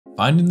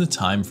Finding the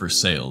time for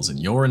sales in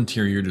your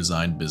interior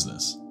design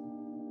business.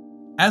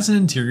 As an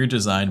interior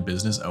design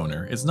business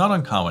owner, it's not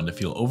uncommon to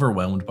feel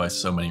overwhelmed by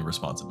so many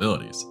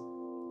responsibilities.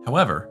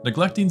 However,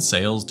 neglecting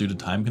sales due to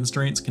time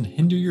constraints can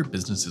hinder your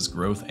business's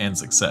growth and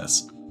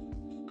success.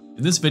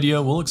 In this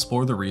video, we'll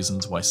explore the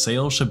reasons why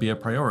sales should be a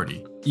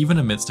priority, even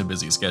amidst a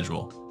busy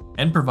schedule,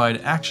 and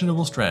provide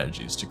actionable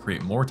strategies to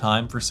create more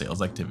time for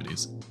sales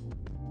activities.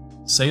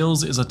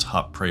 Sales is a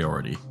top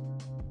priority.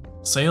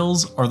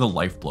 Sales are the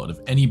lifeblood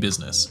of any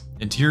business,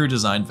 interior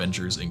design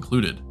ventures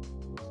included.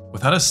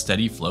 Without a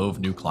steady flow of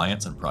new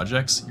clients and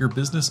projects, your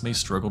business may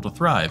struggle to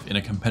thrive in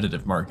a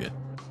competitive market.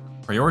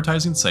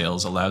 Prioritizing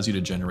sales allows you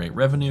to generate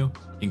revenue,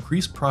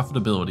 increase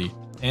profitability,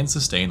 and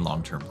sustain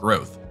long-term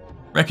growth.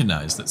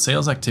 Recognize that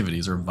sales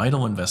activities are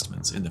vital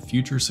investments in the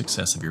future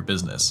success of your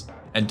business,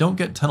 and don't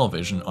get tunnel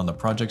vision on the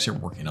projects you're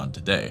working on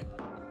today.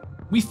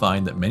 We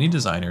find that many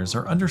designers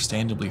are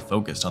understandably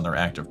focused on their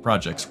active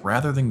projects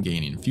rather than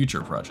gaining future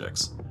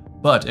projects.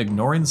 But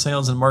ignoring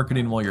sales and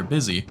marketing while you're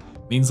busy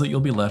means that you'll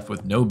be left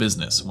with no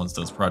business once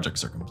those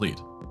projects are complete.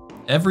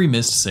 Every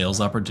missed sales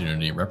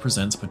opportunity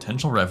represents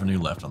potential revenue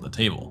left on the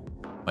table.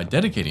 By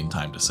dedicating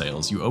time to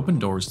sales, you open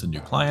doors to new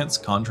clients,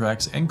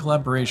 contracts, and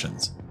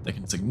collaborations that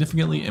can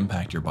significantly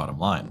impact your bottom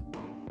line.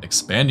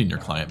 Expanding your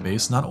client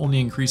base not only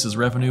increases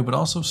revenue but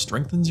also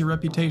strengthens your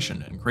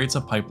reputation and creates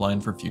a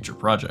pipeline for future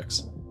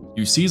projects.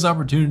 You seize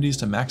opportunities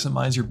to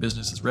maximize your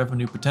business's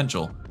revenue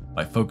potential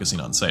by focusing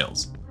on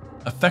sales.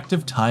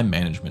 Effective time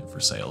management for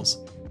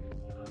sales.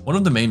 One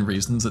of the main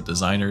reasons that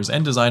designers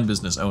and design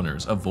business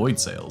owners avoid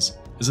sales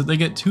is that they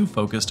get too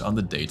focused on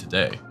the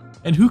day-to-day.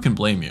 And who can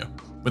blame you?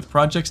 With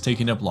projects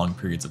taking up long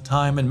periods of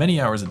time and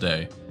many hours a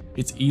day,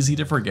 it's easy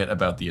to forget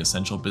about the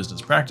essential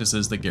business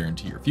practices that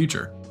guarantee your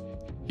future.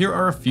 Here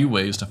are a few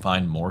ways to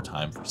find more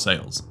time for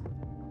sales.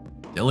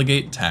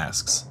 Delegate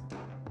tasks.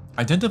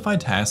 Identify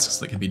tasks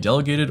that can be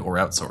delegated or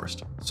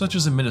outsourced, such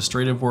as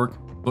administrative work,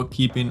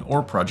 bookkeeping,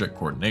 or project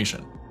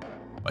coordination.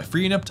 By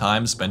freeing up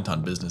time spent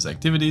on business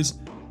activities,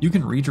 you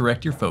can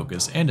redirect your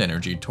focus and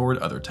energy toward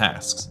other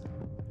tasks.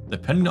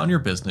 Depending on your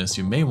business,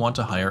 you may want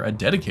to hire a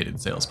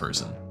dedicated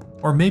salesperson,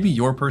 or maybe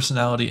your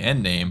personality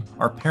and name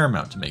are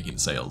paramount to making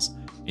sales,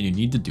 and you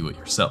need to do it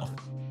yourself.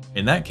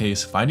 In that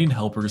case, finding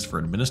helpers for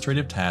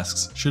administrative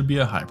tasks should be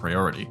a high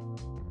priority.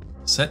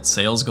 Set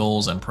sales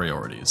goals and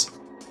priorities.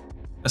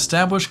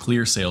 Establish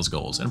clear sales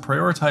goals and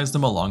prioritize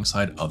them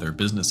alongside other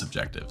business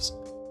objectives.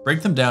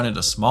 Break them down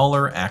into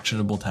smaller,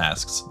 actionable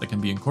tasks that can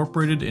be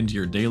incorporated into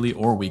your daily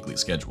or weekly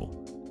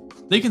schedule.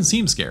 They can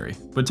seem scary,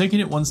 but taking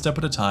it one step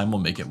at a time will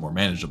make it more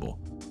manageable.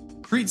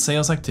 Treat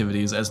sales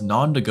activities as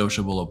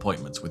non-negotiable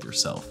appointments with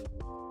yourself.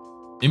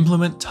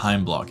 Implement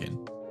time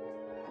blocking.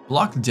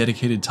 Block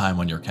dedicated time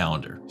on your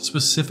calendar,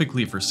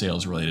 specifically for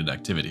sales-related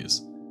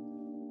activities.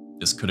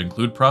 This could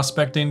include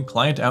prospecting,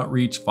 client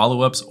outreach,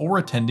 follow-ups, or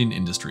attending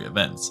industry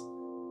events.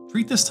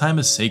 Treat this time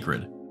as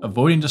sacred,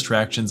 avoiding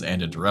distractions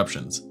and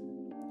interruptions.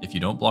 If you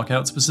don't block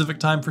out specific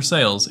time for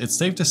sales, it's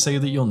safe to say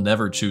that you'll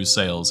never choose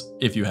sales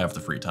if you have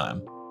the free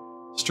time.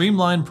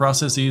 Streamline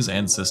processes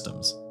and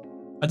systems.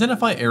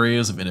 Identify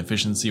areas of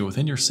inefficiency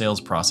within your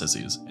sales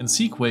processes and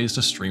seek ways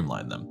to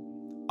streamline them.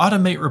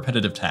 Automate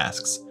repetitive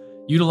tasks.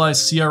 Utilize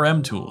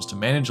CRM tools to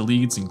manage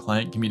leads and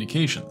client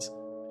communications,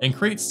 and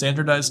create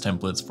standardized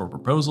templates for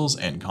proposals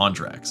and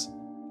contracts.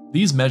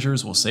 These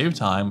measures will save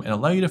time and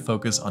allow you to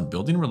focus on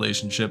building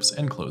relationships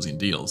and closing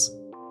deals.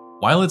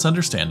 While it's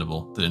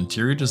understandable that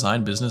interior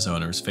design business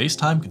owners face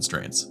time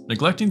constraints,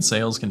 neglecting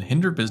sales can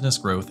hinder business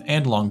growth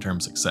and long-term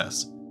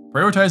success.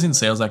 Prioritizing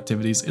sales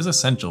activities is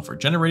essential for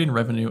generating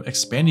revenue,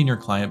 expanding your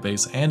client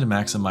base, and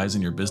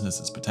maximizing your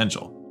business's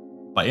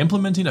potential. By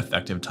implementing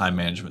effective time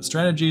management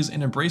strategies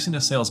and embracing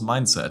a sales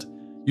mindset,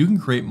 you can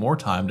create more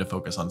time to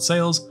focus on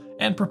sales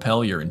and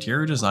propel your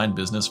interior design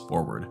business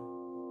forward.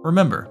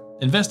 Remember,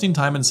 investing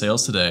time in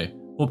sales today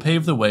will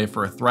pave the way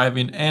for a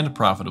thriving and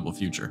profitable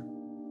future.